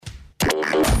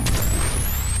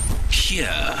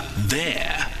Here,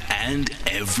 there, and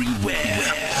everywhere.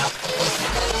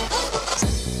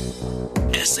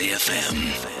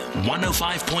 SAFM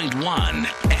 105.1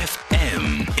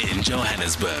 FM in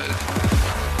Johannesburg.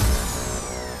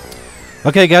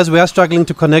 Okay, guys, we are struggling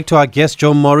to connect to our guest,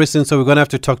 Joe Morrison, so we're going to have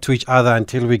to talk to each other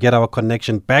until we get our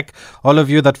connection back. All of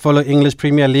you that follow English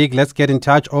Premier League, let's get in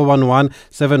touch.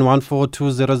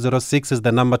 011-714-2006 is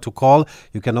the number to call.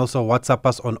 You can also WhatsApp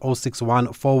us on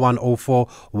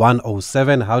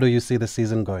 061-4104-107. How do you see the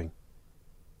season going?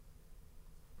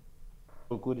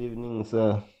 Good evening,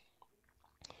 sir.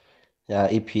 Yeah,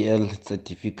 EPL, it's a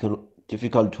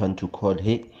difficult one to call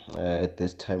at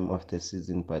this time of the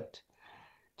season, but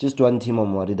just one team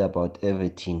I'm worried about,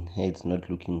 Everton. It's not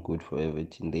looking good for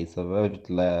Everton. They survived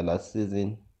last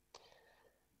season,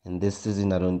 and this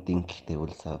season I don't think they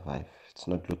will survive. It's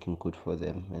not looking good for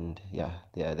them, and yeah,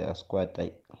 their squad,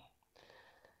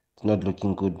 it's not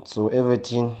looking good. So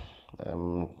Everton,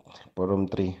 bottom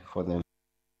three for them.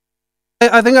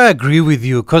 I think I agree with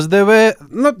you because they were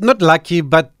not lucky,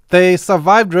 but they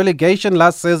survived relegation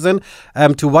last season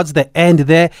towards the end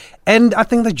there. And I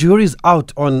think the jury's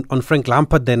out on Frank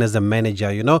Lampard then as a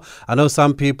manager. You know, I know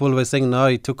some people were saying, no,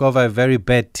 he took over a very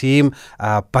bad team,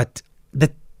 but the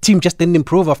team just didn't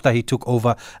improve after he took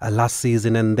over last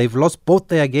season. And they've lost both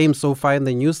their games so far in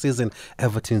the new season,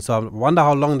 Everton. So I wonder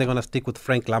how long they're going to stick with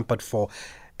Frank Lampard for.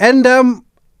 And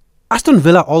Aston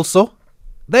Villa also.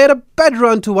 They had a bad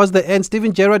run towards the end.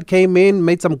 Steven Gerrard came in,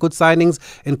 made some good signings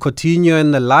in Coutinho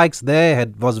and the likes there.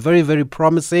 Was very, very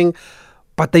promising.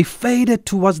 But they faded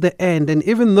towards the end. And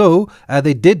even though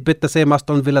they did beat the same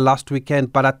Aston Villa last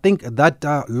weekend, but I think that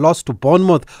loss to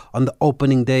Bournemouth on the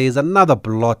opening day is another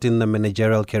blot in the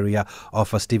managerial career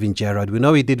of Steven Gerrard. We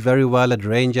know he did very well at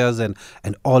Rangers and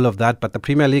all of that, but the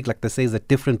Premier League, like they say, is a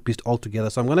different beast altogether.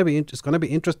 So it's going to be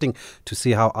interesting to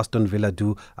see how Aston Villa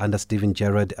do under Steven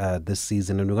Gerrard this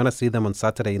season. And we're going to see them on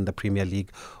Saturday in the Premier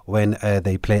League when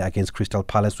they play against Crystal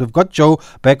Palace. We've got Joe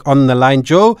back on the line.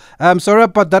 Joe, I'm sorry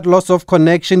about that loss of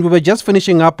connection. We were just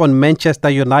finishing up on Manchester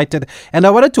United, and I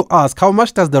wanted to ask, how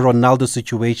much does the Ronaldo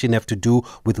situation have to do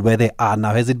with where they are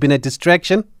now? Has it been a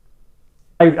distraction?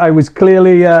 I was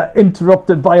clearly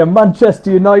interrupted by a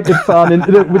Manchester United fan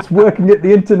which working at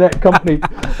the internet company.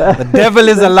 The devil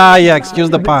is a liar, excuse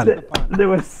the pun. They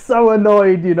were so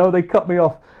annoyed, they cut me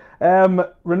off.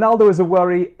 Ronaldo is a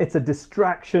worry. It's a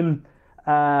distraction.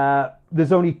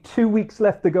 There's only 2 weeks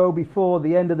left to go before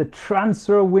the end of the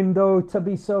transfer window, to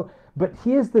be so. But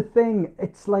here's the thing,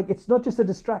 it's not just a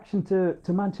distraction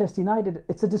to Manchester United,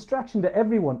 it's a distraction to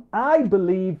everyone. I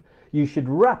believe you should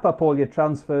wrap up all your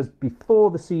transfers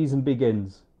before the season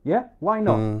begins. Yeah? Why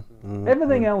not?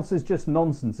 Everything else is just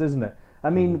nonsense, isn't it? I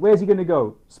mean, where's he going to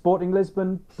go? Sporting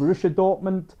Lisbon, Borussia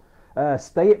Dortmund,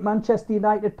 stay at Manchester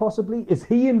United possibly? Is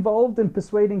he involved in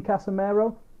persuading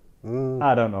Casemiro?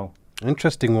 I don't know.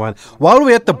 Interesting one. While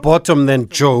we're at the bottom then,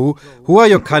 Joe, who are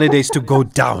your candidates to go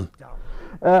down?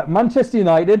 Manchester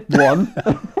United, one.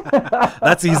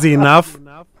 That's easy enough.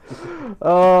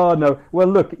 Oh, no. Well,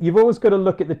 look, you've always got to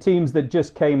look at the teams that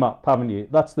just came up, haven't you?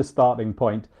 That's the starting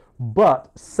point. But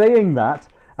saying that,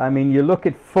 I mean, you look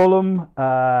at Fulham,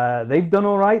 they've done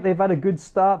all right. They've had a good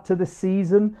start to the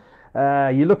season.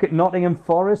 You look at Nottingham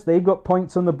Forest, they've got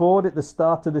points on the board at the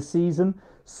start of the season.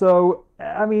 So,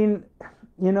 I mean,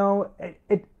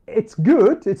 it's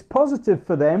good. It's positive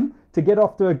for them to get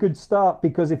off to a good start,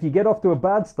 because if you get off to a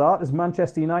bad start, as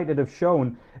Manchester United have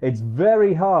shown, it's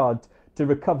very hard to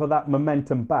recover that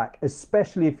momentum back,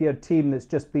 especially if you're a team that's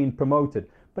just been promoted.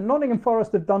 But Nottingham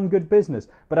Forest have done good business.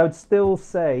 But I would still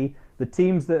say the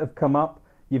teams that have come up,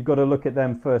 you've got to look at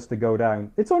them first to go down.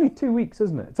 It's only 2 weeks,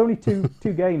 isn't it? It's only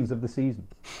two games of the season.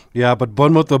 Yeah, but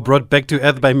Bournemouth were brought back to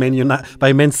earth by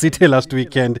Man City last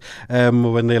weekend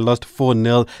when they lost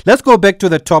 4-0. Let's go back to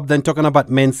the top then, talking about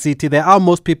Man City. They are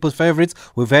most people's favourites.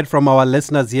 We've heard from our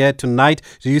listeners here tonight.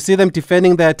 Do you see them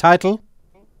defending their title?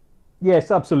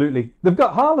 Yes, absolutely. They've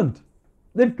got Haaland.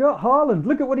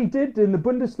 Look at what he did in the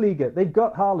Bundesliga. They've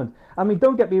got Haaland. I mean,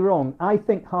 don't get me wrong. I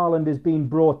think Haaland is being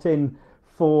brought in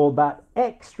for that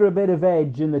extra bit of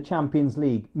edge in the Champions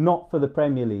League, not for the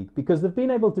Premier League, because they've been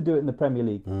able to do it in the Premier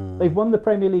League. They've won the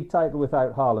Premier League title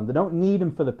without Haaland. They don't need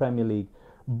him for the Premier League,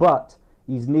 but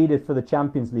he's needed for the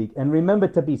Champions League. And remember,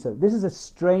 Tabisa, this is a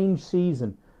strange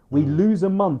season. We lose a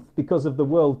month because of the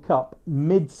World Cup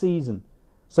mid-season.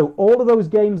 So all of those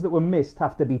games that were missed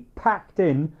have to be packed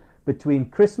in between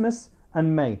Christmas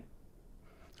and May.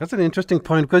 That's an interesting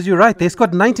point, because you're right. They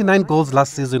scored 99 goals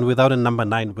last season without a number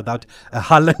 9, without a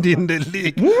Haaland in the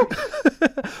league. Yeah,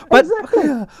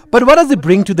 exactly. But what does it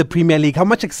bring to the Premier League? How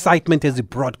much excitement has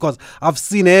it brought? Because I've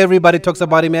seen everybody talks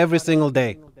about him every single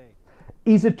day.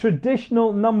 He's a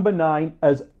traditional number 9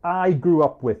 as I grew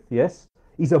up with, yes?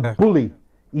 He's a bully.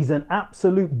 He's an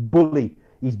absolute bully.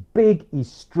 He's big,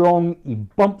 he's strong, he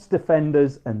bumps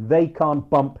defenders, and they can't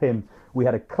bump him. We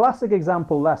had a classic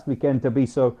example last weekend,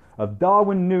 Tabiso, of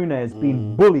Darwin Núñez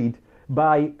being bullied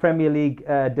by Premier League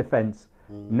defence.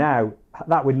 Now,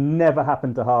 that would never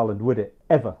happen to Haaland, would it?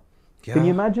 Ever. Yeah. Can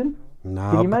you imagine? No.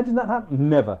 Can you imagine that happen?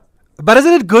 Never. But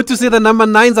isn't it good to see the number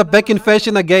 9s are back in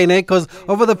fashion again, eh? Because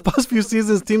over the past few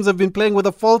seasons, teams have been playing with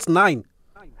a false 9.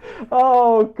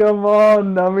 Oh, come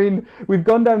on. I mean, we've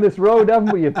gone down this road,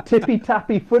 haven't we, of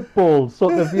tippy-tappy football,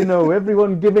 sort of,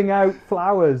 everyone giving out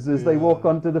flowers as they walk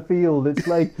onto the field. It's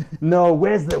like, no,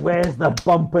 where's the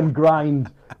bump and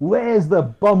grind? Where's the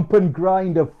bump and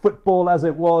grind of football as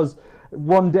it was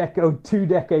 1 decade, 2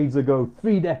 decades ago,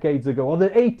 3 decades ago, or the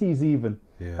 80s even?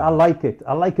 Yeah. I like it.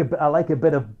 I like a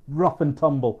bit of rough and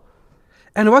tumble.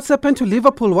 And what's happened to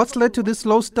Liverpool? What's led to this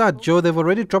slow start, Joe? They've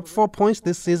already dropped 4 points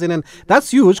this season, and that's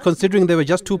huge considering they were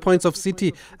just 2 points off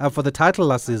City for the title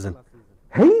last season.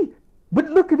 Hey,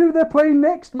 but look at who they're playing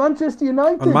next, Manchester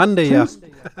United. On Monday,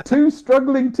 two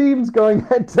struggling teams going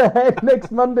head-to-head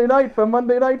next Monday night for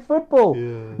Monday Night Football.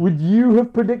 Yeah. Would you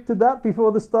have predicted that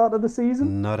before the start of the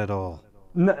season? Not at all.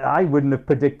 No, I wouldn't have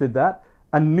predicted that.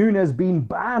 And Núñez being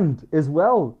banned as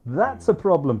well. That's a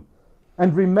problem.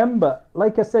 And remember,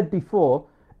 like I said before,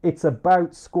 it's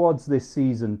about squads this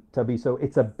season, Tabiso.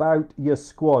 It's about your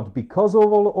squad. Because of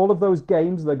all of those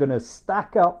games, they're going to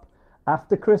stack up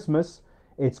after Christmas.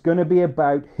 It's going to be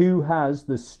about who has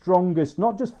the strongest,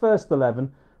 not just first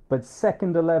 11, but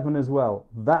second 11 as well.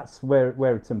 That's where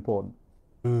it's important.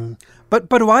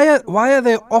 But why are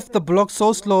they off the block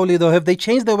so slowly, though? Have they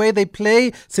changed the way they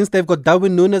play since they've got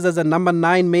Darwin Núñez as a number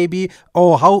 9, maybe?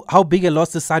 Or how big a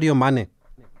loss is Sadio Mane?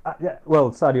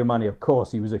 Well, Sadio Mane, of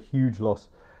course, he was a huge loss.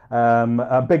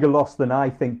 A bigger loss than I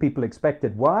think people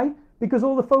expected. Why? Because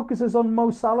all the focus is on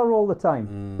Mo Salah all the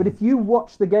time. But if you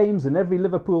watch the games, and every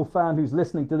Liverpool fan who's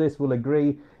listening to this will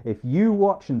agree, if you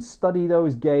watch and study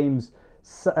those games,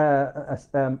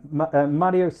 Sadio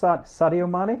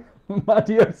Mane?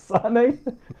 Madio Sane?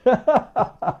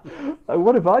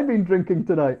 What have I been drinking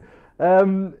tonight?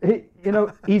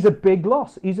 He's a big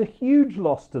loss. He's a huge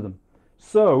loss to them.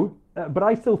 So, but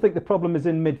I still think the problem is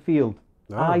in midfield.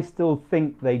 Oh. I still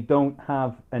think they don't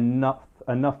have enough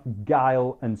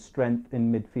guile and strength in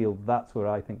midfield. That's where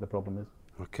I think the problem is.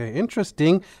 Okay,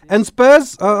 interesting. And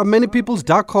Spurs, many people's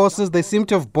dark horses, they seem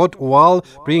to have bought well,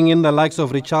 bringing in the likes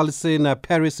of Richarlison,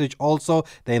 Perisic also.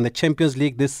 They're in the Champions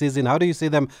League this season. How do you see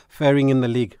them faring in the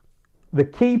league? The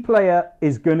key player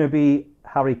is going to be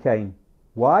Harry Kane.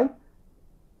 Why?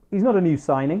 He's not a new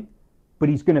signing, but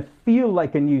he's going to feel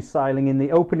like a new signing in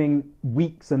the opening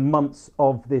weeks and months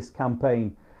of this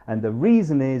campaign. And the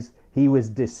reason is he was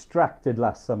distracted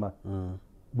last summer.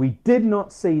 We did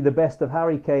not see the best of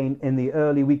Harry Kane in the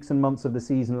early weeks and months of the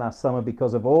season last summer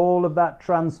because of all of that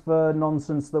transfer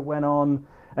nonsense that went on.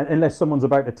 And unless someone's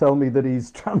about to tell me that he's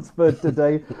transferred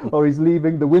today or he's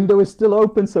leaving, the window is still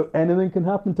open, so anything can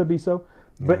happen, Tabiso.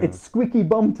 But it's squeaky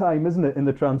bum time, isn't it, in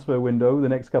the transfer window the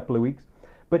next couple of weeks?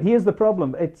 But here's the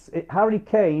problem. Harry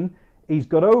Kane, he's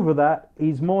got over that.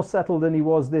 He's more settled than he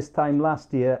was this time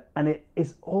last year. And it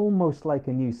is almost like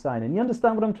a new signing. You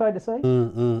understand what I'm trying to say?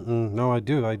 No, I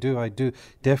do.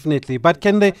 Definitely. But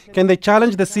can they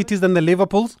challenge the Cities and the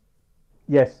Liverpools?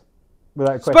 Yes.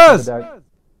 Without question of a doubt.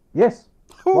 Yes.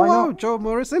 Why not? Joe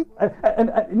Morrison?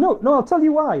 No, I'll tell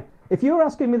you why. If you were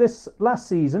asking me this last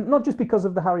season, not just because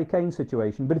of the Harry Kane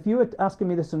situation, but if you were asking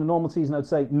me this in a normal season, I'd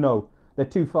say, no, they're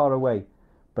too far away.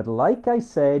 But like I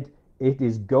said, it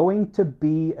is going to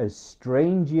be a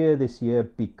strange year this year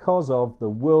because of the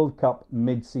World Cup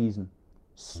mid-season.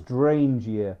 Strange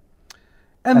year.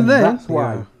 And then that's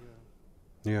why.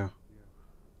 Yeah.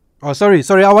 Oh, sorry.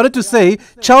 I wanted to say,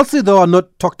 Chelsea, though, are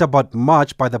not talked about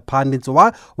much by the pundits.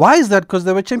 Why is that? Because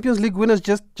they were Champions League winners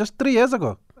just 3 years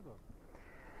ago.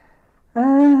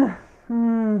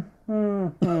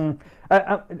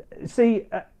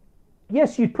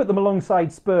 Yes, you'd put them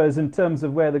alongside Spurs in terms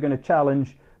of where they're going to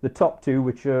challenge the top two,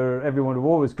 which are everyone would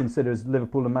always consider as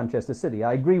Liverpool and Manchester City.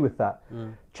 I agree with that.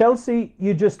 Chelsea,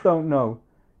 you just don't know.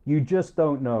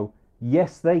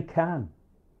 Yes, they can.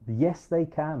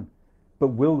 But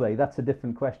will they? That's a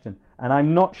different question. And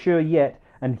I'm not sure yet.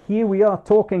 And here we are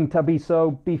talking,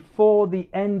 Tabiso, before the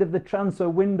end of the transfer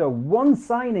window. One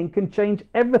signing can change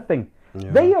everything.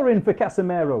 Yeah. They are in for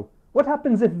Casemiro. What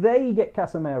happens if they get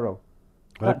Casemiro?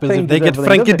 What happens if they get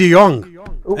Frankie de Jong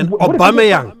and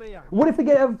Aubameyang? What if they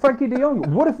get Frankie de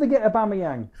Jong? What if they get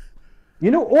Aubameyang?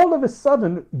 All of a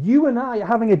sudden, you and I are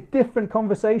having a different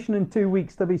conversation in 2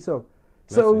 weeks, Tabiso.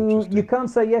 So interesting. you can't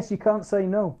say yes, you can't say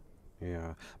no.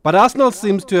 Yeah. But Arsenal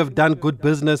seems to have done good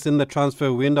business in the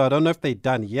transfer window. I don't know if they've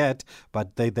done yet,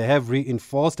 but they have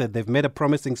reinforced it. They've made a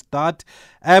promising start.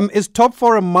 Is top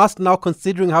four a must now,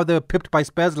 considering how they were pipped by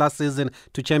Spurs last season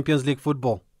to Champions League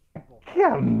football?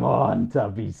 Come on,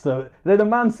 Tubby. So they're the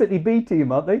Man City B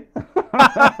team, aren't they?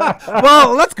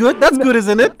 Well, that's good. That's good,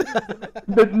 isn't it?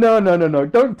 But no.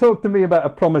 Don't talk to me about a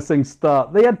promising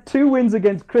start. They had 2 wins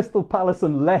against Crystal Palace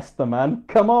and Leicester, man.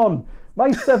 Come on. My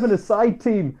 7-a-side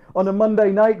team on a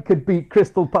Monday night could beat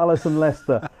Crystal Palace and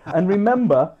Leicester. And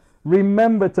remember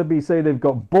to say they've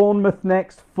got Bournemouth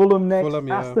next, Fulham next,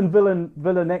 Yeah. Aston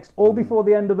Villa next, all before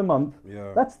the end of the month.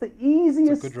 Yeah. That's the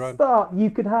easiest good run. start you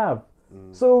could have.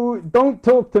 So don't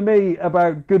talk to me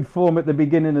about good form at the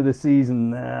beginning of the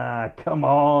season. Come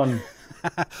on.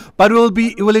 But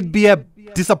will it be a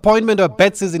disappointment or a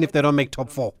bad season if they don't make top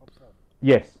four?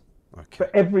 Yes. Okay. For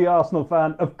every Arsenal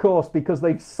fan, of course, because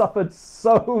they've suffered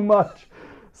so much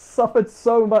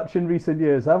in recent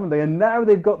years, haven't they? And now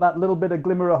they've got that little bit of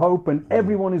glimmer of hope, and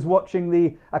everyone is watching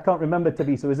the, I can't remember, to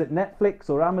be, so is it Netflix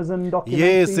or Amazon documentary?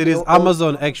 Yes, it is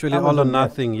Amazon, actually, Amazon, All or yeah.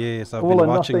 Nothing. Yes, I've All been or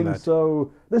watching Nothing. that.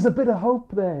 So there's a bit of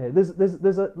hope there.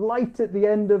 There's a light at the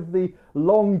end of the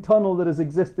long tunnel that has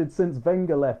existed since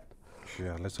Wenger left.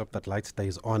 Yeah, let's hope that light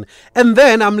stays on. And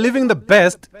then I'm leaving the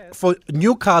best for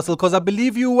Newcastle, because I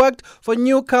believe you worked for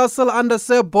Newcastle under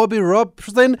Sir Bobby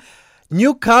Robson.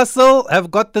 Newcastle have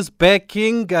got this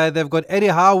backing. They've got Eddie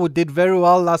Howe, who did very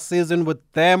well last season with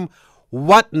them.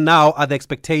 What now are the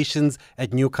expectations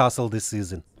at Newcastle this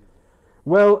season?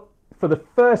 Well, for the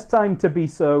first time to be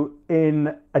so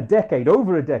in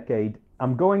over a decade,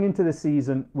 I'm going into the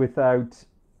season without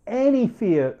any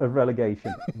fear of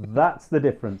relegation. That's the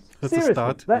difference. That's a Seriously,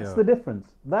 start, that's yeah. the difference.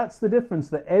 That's the difference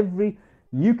that every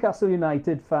Newcastle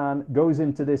United fan goes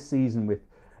into this season with.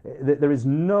 There is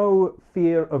no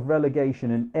fear of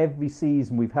relegation in every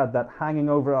season. We've had that hanging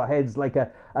over our heads like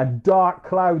a dark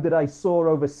cloud that I saw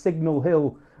over Signal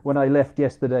Hill when I left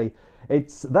yesterday.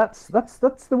 That's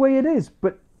the way it is.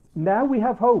 But now we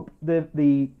have hope.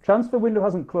 The transfer window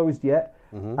hasn't closed yet,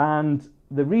 and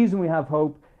the reason we have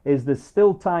hope is there's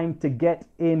still time to get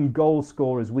in goal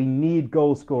scorers. We need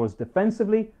goal scorers.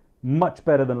 Defensively, much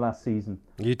better than last season.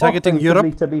 Are you targeting Offensively,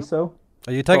 Europe? to be so?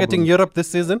 Are you targeting Problem. Europe this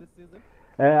season?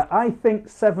 I think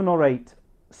 7 or 8.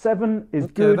 7 is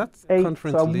Okay, good. that's 8,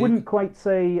 Conference so League. I wouldn't quite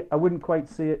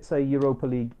say Europa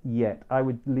League yet. I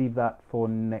would leave that for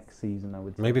next season, I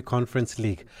would say. Maybe Conference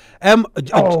League.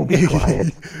 Oh, be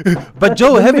quiet. But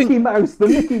Joe, the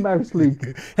Mickey Mouse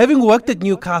League. having worked at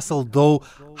Newcastle, though,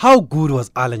 how good was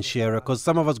Alan Shearer? Because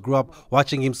some of us grew up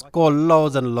watching him score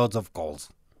loads and loads of goals.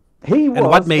 He was And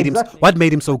what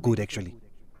made him so good, actually?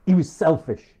 He was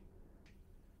selfish.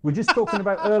 We're just talking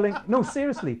about Erling. No,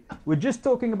 seriously. We're just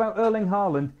talking about Erling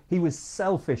Haaland. He was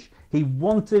selfish. He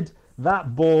wanted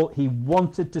that ball. He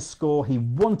wanted to score. He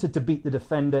wanted to beat the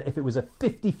defender. If it was a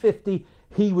 50-50,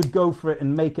 he would go for it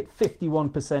and make it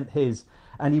 51% his.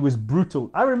 And he was brutal.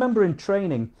 I remember in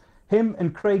training, him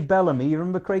and Craig Bellamy. You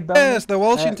remember Craig Bellamy? Yes, the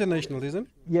Welsh international, isn't it?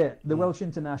 Yeah, the Welsh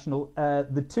international.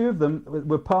 The two of them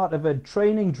were part of a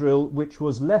training drill which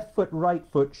was left foot, right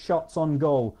foot, shots on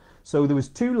goal. So there was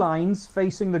 2 lines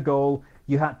facing the goal.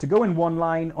 You had to go in one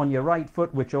line on your right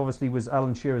foot, which obviously was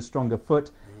Alan Shearer's stronger foot,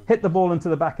 hit the ball into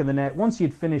the back of the net. Once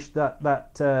you'd finished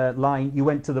that line, you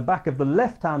went to the back of the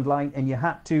left-hand line and you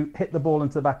had to hit the ball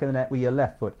into the back of the net with your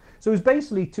left foot. So it was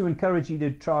basically to encourage you to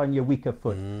try on your weaker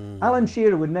foot. Alan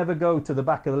Shearer would never go to the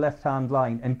back of the left-hand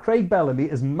line. And Craig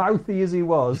Bellamy, as mouthy as he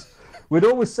was, would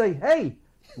always say, "Hey,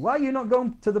 why are you not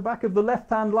going to the back of the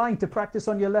left-hand line to practice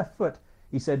on your left foot?"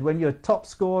 He said, "When you're a top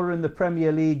scorer in the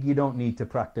Premier League, you don't need to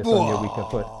practice on your weaker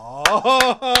foot."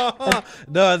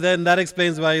 No, then that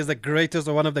explains why he's the greatest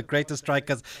or one of the greatest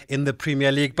strikers in the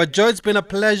Premier League. But Joe, it's been a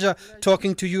pleasure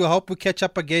talking to you. I hope we catch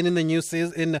up again in the new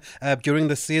season, during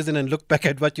the season, and look back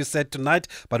at what you said tonight.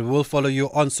 But we will follow you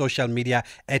on social media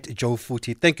at Joe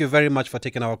Footy. Thank you very much for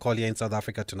taking our call here in South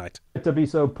Africa tonight. To be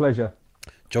so, pleasure.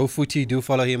 Joe Footy, do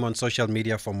follow him on social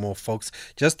media for more, folks.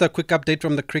 Just a quick update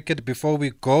from the cricket before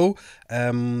we go.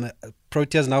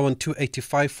 Proteas now on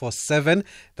 285 for 7.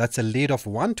 That's a lead of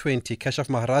 120. Keshav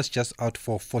Maharaj just out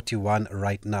for 41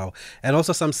 right now. And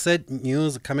also some sad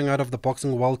news coming out of the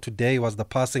boxing world today was the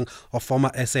passing of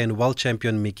former SA and world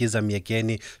champion Mikiza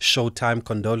Miegeni. Showtime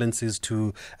condolences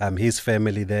to his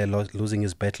family there, losing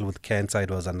his battle with cancer.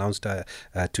 It was announced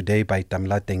today by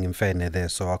Damla Dengimfene there.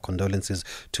 So our condolences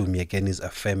to Miegeni's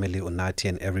family, Unati,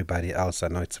 and everybody else. I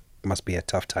know it's must be a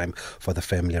tough time for the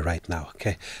family right now.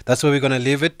 Okay, that's where we're going to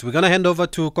leave it. We're going to hand over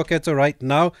to Koketso right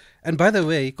now. And by the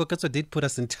way, Koketso did put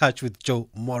us in touch with Joe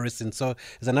Morrison. So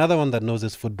there's another one that knows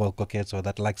his football, Koketso,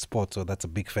 that likes sports. So that's a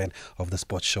big fan of the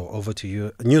sports show. Over to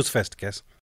you. News first, Kes.